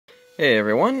Hey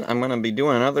everyone, I'm going to be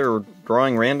doing another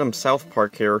drawing random South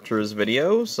Park characters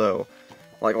video, so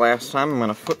like last time I'm going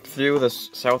to flip through this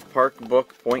South Park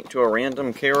book, point to a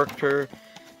random character,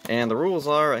 and the rules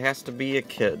are it has to be a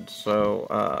kid,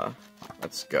 so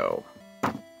let's go.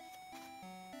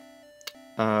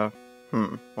 Well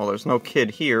there's no kid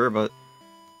here, but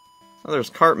there's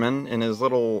Cartman in his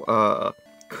little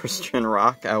Christian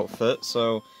rock outfit,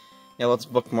 so yeah, let's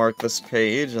bookmark this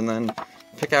page and then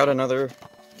pick out another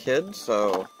kid,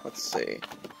 so let's see.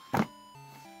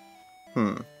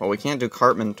 Well, we can't do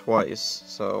Cartman twice,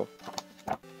 so.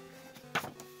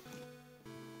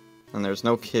 And there's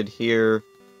no kid here,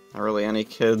 not really any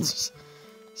kids,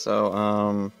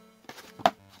 so,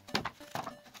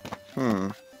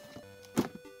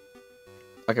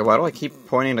 Okay, why do I keep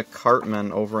pointing to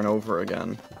Cartman over and over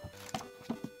again?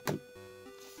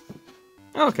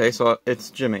 Okay, so it's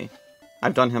Jimmy.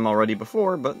 I've done him already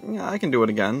before, but yeah, I can do it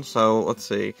again, so let's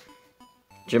see.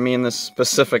 Jimmy in this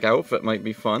specific outfit might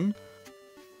be fun.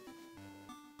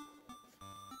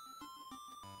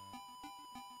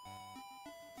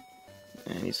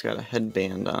 And he's got a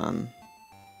headband on.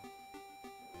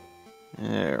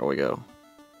 There we go.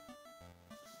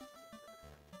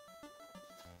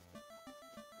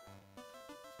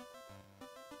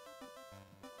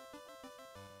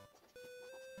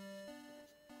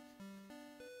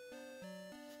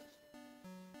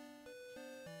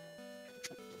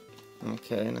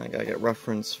 Okay, and I gotta get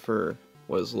reference for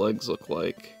what his legs look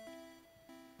like.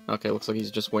 Okay, looks like he's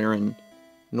just wearing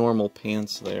normal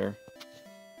pants there.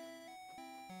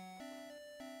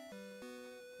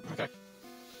 Okay.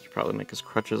 Should probably make his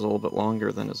crutches a little bit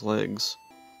longer than his legs.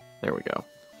 There we go.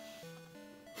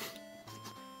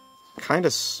 Kinda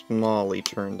small he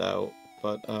turned out,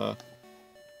 but,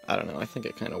 I don't know, I think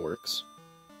it kinda works.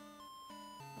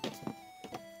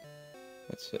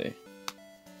 Let's see.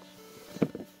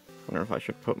 I wonder if I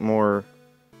should put more,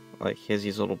 like, he has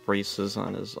these little braces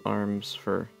on his arms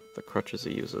for the crutches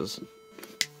he uses.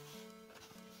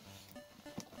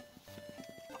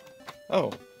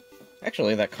 Oh,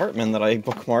 actually, that Cartman that I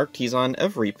bookmarked, he's on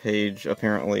every page,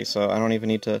 apparently, so I don't even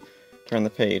need to turn the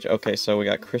page. Okay, so we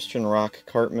got Christian Rock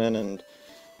Cartman and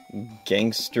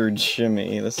Gangster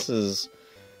Jimmy. This is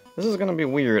gonna be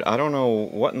weird. I don't know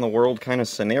what in the world kind of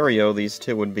scenario these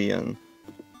two would be in.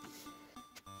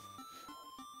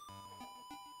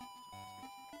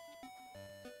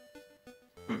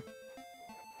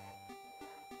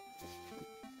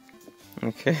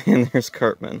 Okay, and there's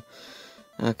Cartman.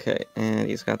 Okay, and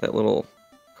he's got that little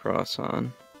cross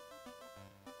on.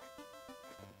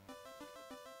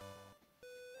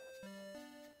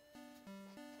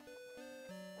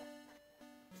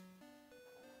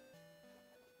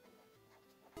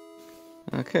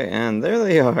 Okay, and there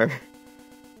they are. You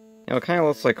know, it kind of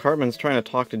looks like Cartman's trying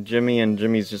to talk to Jimmy, and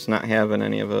Jimmy's just not having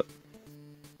any of it.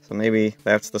 So maybe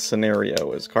that's the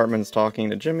scenario, is Cartman's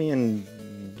talking to Jimmy, and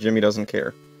Jimmy doesn't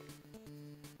care.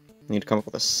 Need to come up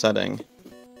with a setting.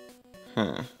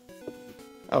 Huh.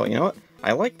 Oh, you know what?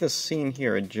 I like this scene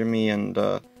here of Jimmy and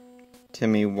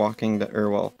Timmy walking,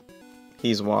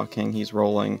 he's walking, he's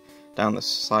rolling down the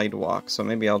sidewalk, so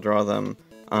maybe I'll draw them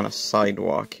on a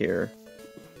sidewalk here.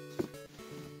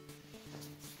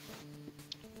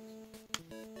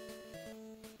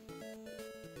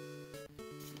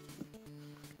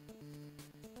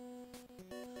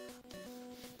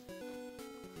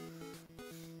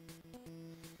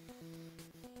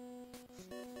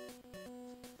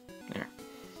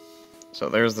 So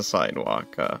there's the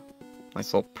sidewalk,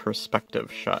 nice little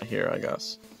perspective shot here, I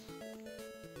guess.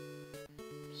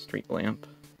 Street lamp.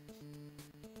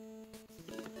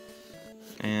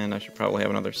 And I should probably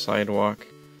have another sidewalk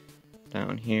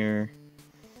down here.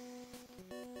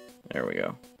 There we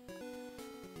go.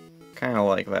 Kinda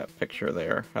like that picture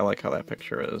there. I like how that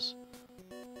picture is.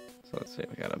 So let's see,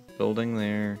 we got a building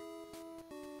there.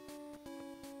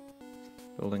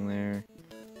 Building there.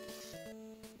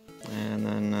 And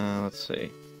then, let's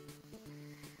see,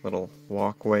 little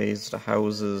walkways to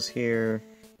houses here.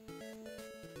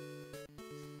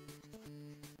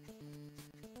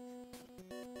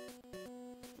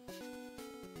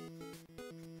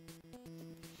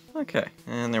 Okay,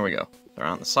 and there we go. They're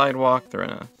on the sidewalk, they're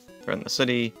in the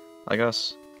city, I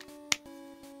guess.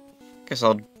 Guess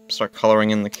I'll start coloring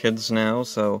in the kids now,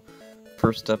 so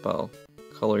first up I'll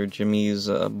color Jimmy's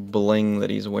bling that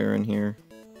he's wearing here.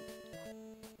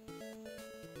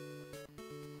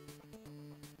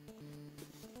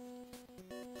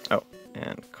 Oh,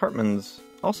 and Cartman's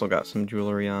also got some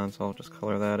jewelry on, so I'll just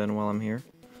color that in while I'm here.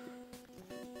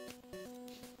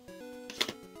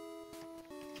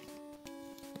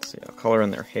 Let's see, I'll color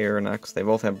in their hair next. They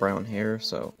both have brown hair,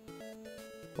 so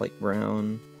light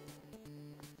brown.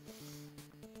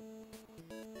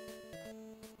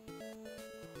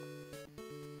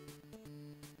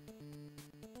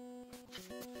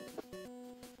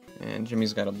 And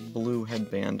Jimmy's got a blue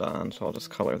headband on, so I'll just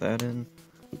color that in.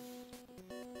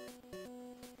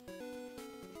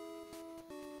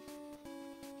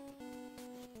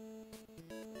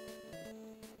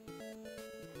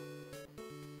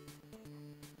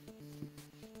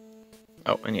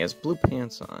 Oh, and he has blue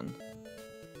pants on.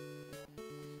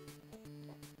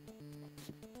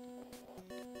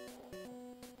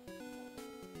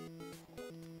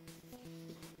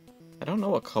 I don't know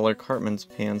what color Cartman's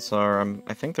pants are.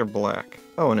 I think they're black.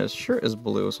 Oh, and his shirt is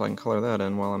blue, so I can color that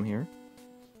in while I'm here.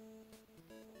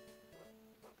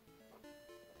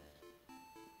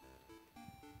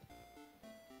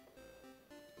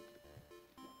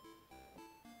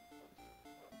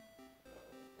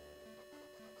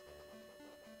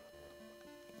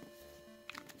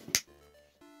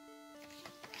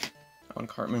 Oh, and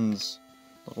Cartman's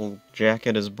little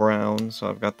jacket is brown, so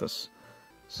I've got this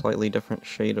slightly different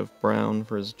shade of brown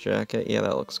for his jacket. Yeah,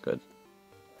 that looks good.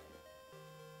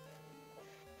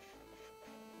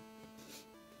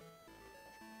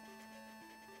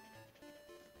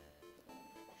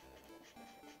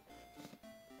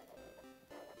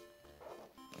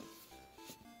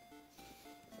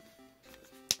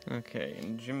 Okay,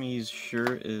 and Jimmy's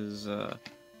shirt is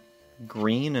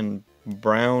green and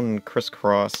brown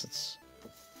crisscross. It's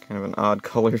kind of an odd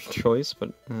color choice,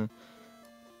 but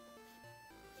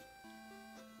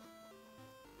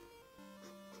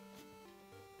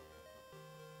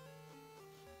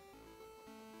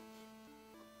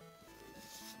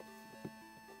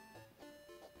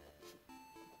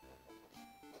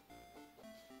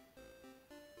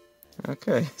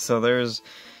okay, so there's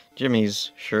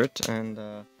Jimmy's shirt, and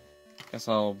I guess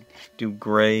I'll do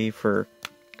gray for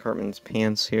Cartman's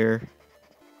pants here.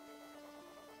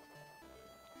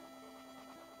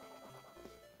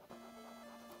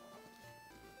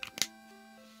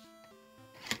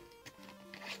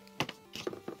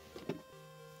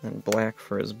 And black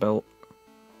for his belt.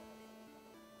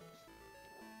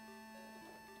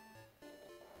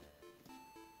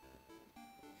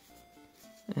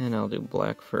 And I'll do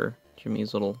black for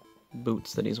Jimmy's little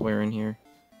boots that he's wearing here.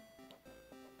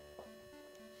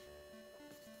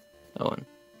 Oh, and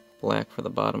black for the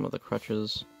bottom of the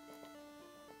crutches.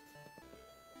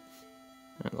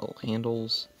 And the little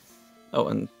handles. Oh,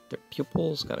 and their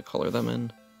pupils, gotta color them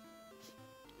in.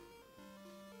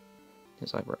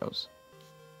 His eyebrows.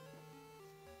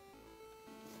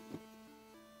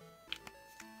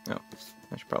 Oh,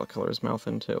 I should probably color his mouth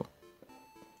in too.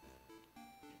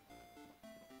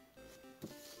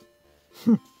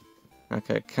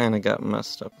 Okay, kinda got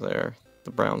messed up there.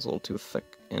 The brown's a little too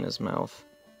thick in his mouth.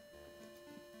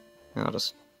 And I'll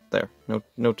just... there.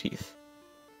 No teeth.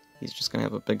 He's just gonna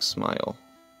have a big smile.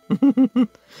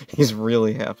 He's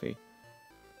really happy.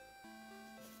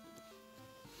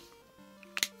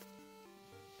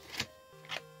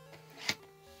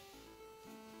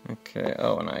 Okay,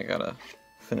 oh, and I gotta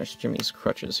finish Jimmy's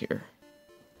crutches here.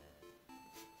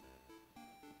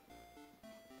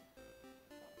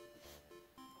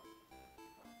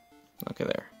 Okay,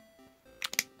 there.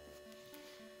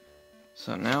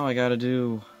 So now I gotta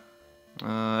do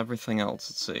everything else.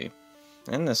 Let's see.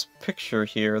 In this picture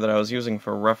here that I was using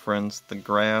for reference, the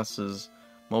grass is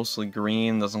mostly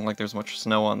green. Doesn't look like there's much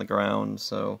snow on the ground,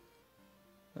 so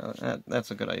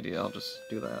that's a good idea. I'll just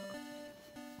do that.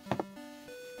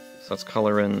 So let's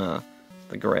color in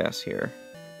the grass here.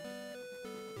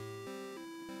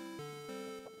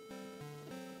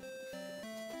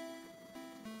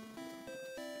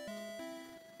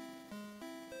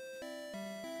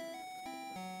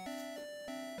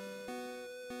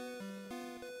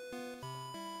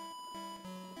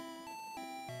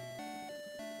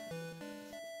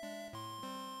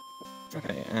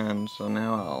 Okay, and so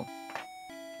now I'll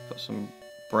put some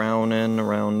brown in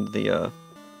around the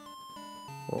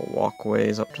little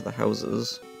walkways up to the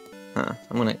houses. Huh,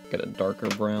 I'm gonna get a darker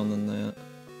brown than that.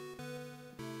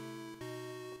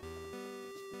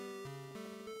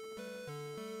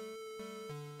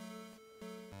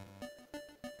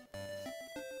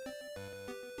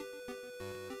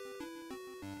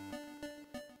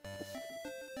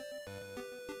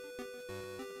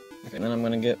 Okay, then I'm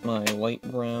gonna get my light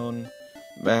brown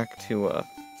back to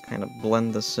kind of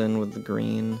blend this in with the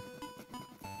green.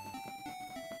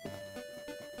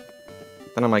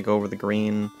 Then I might go over the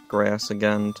green grass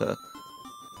again to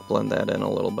blend that in a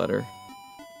little better.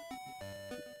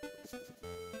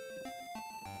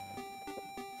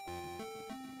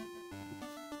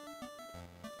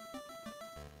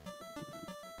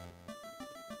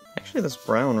 Actually, this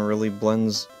brown really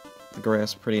blends the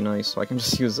grass pretty nice, so I can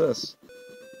just use this.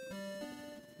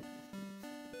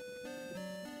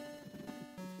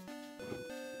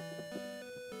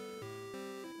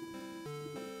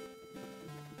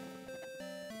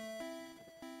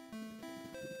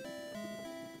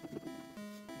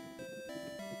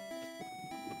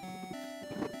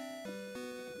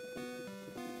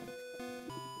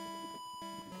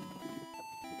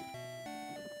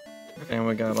 And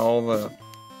we got all the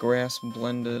grass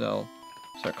blended. I'll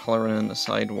start coloring in the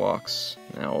sidewalks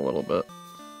now a little bit.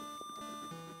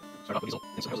 Start off with these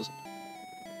inside houses.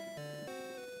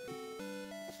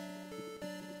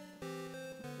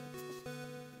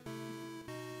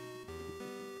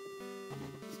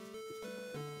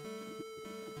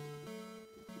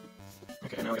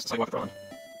 Okay, now I guess the sidewalk drawn.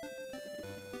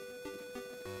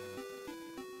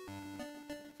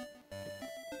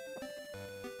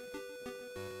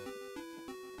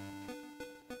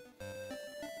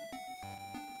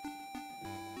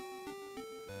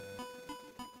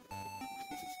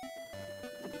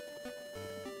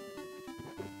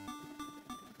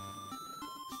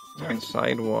 Alright,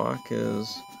 sidewalk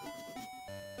is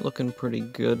looking pretty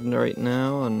good right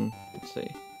now, and let's see,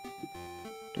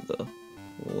 do the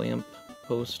lamp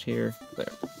post here,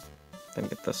 there. Then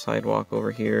get the sidewalk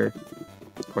over here.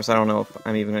 Of course, I don't know if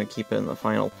I'm even going to keep it in the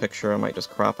final picture. I might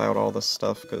just crop out all this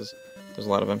stuff, because there's a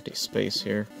lot of empty space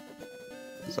here.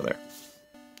 So there.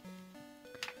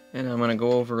 And I'm going to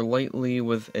go over lightly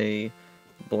with a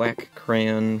black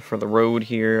crayon for the road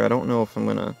here. I don't know if I'm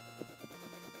going to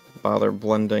bother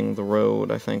blending the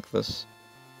road. I think this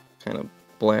kind of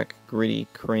black gritty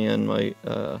crayon might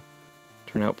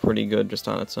turn out pretty good just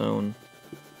on its own.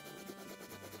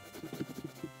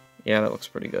 Yeah, that looks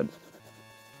pretty good.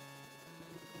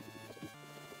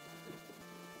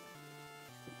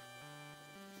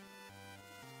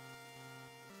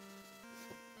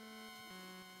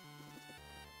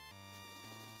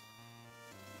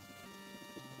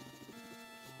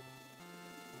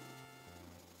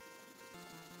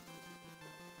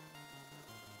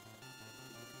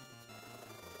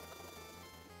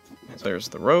 So there's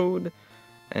the road,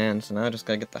 and so now I just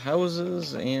gotta get the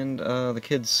houses and the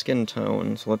kid's skin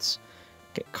tone. So let's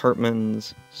get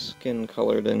Cartman's skin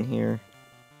colored in here.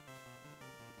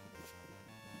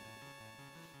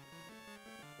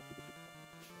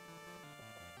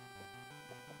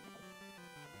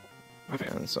 Okay,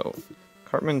 and so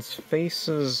Cartman's face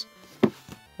is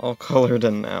all colored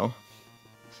in now.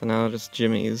 So now just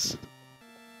Jimmy's.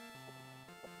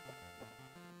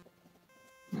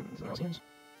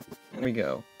 There we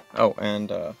go. Oh,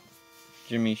 and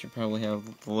Jimmy should probably have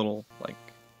the little, like,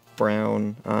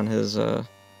 brown on his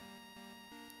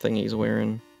thing he's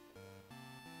wearing.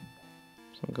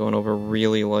 So I'm going over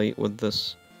really light with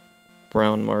this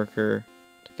brown marker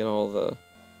to get all the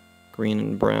green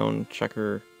and brown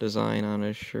checker design on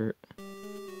his shirt.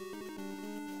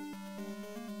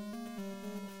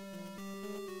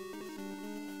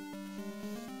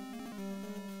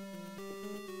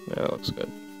 That looks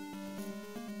good.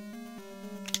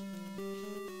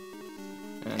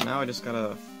 And now I just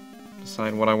gotta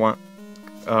decide what I want,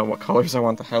 what colors I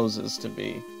want the houses to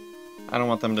be. I don't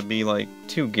want them to be, like,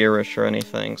 too garish or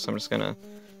anything, so I'm just gonna,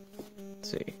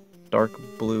 let's see, dark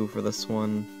blue for this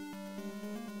one.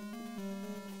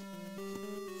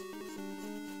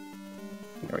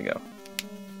 There we go.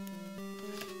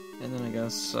 And then I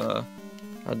guess, I'll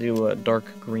do a dark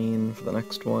green for the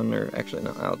next one, or actually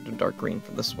no, I'll do dark green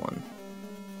for this one.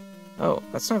 Oh,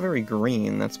 that's not very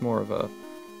green, that's more of a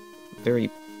very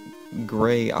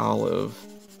gray olive.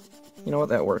 You know what,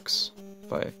 that works.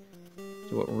 If I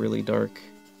do it really dark.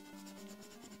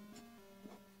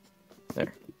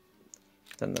 There.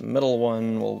 Then the middle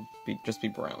one will just be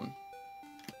brown.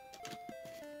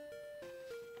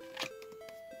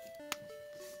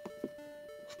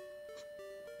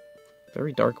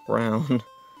 Very dark brown.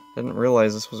 Didn't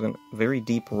realize this was a very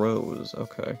deep rose.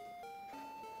 Okay.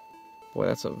 Boy,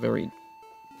 that's a very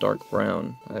dark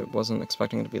brown. I wasn't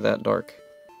expecting it to be that dark.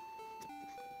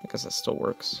 I guess that still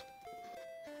works.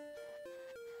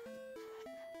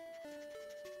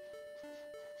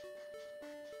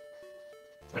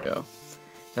 There we go.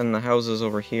 Then the houses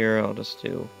over here, I'll just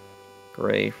do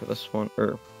gray for this one,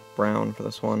 or brown for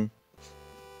this one.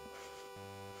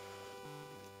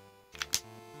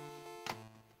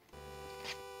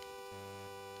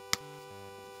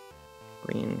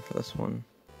 Green for this one.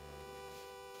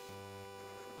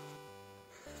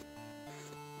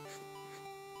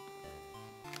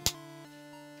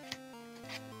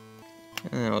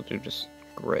 And I'll do just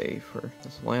gray for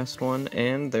this last one,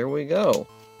 and there we go.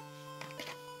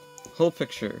 Whole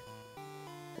picture.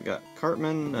 We got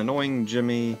Cartman annoying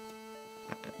Jimmy.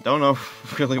 I don't know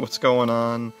really what's going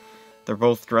on. They're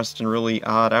both dressed in really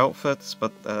odd outfits,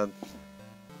 but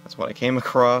that's what I came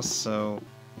across, so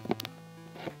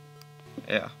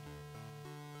yeah.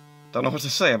 Don't know what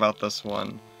to say about this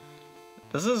one.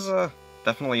 This is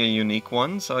definitely a unique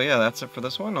one, so yeah, that's it for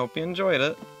this one. Hope you enjoyed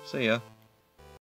it. See ya.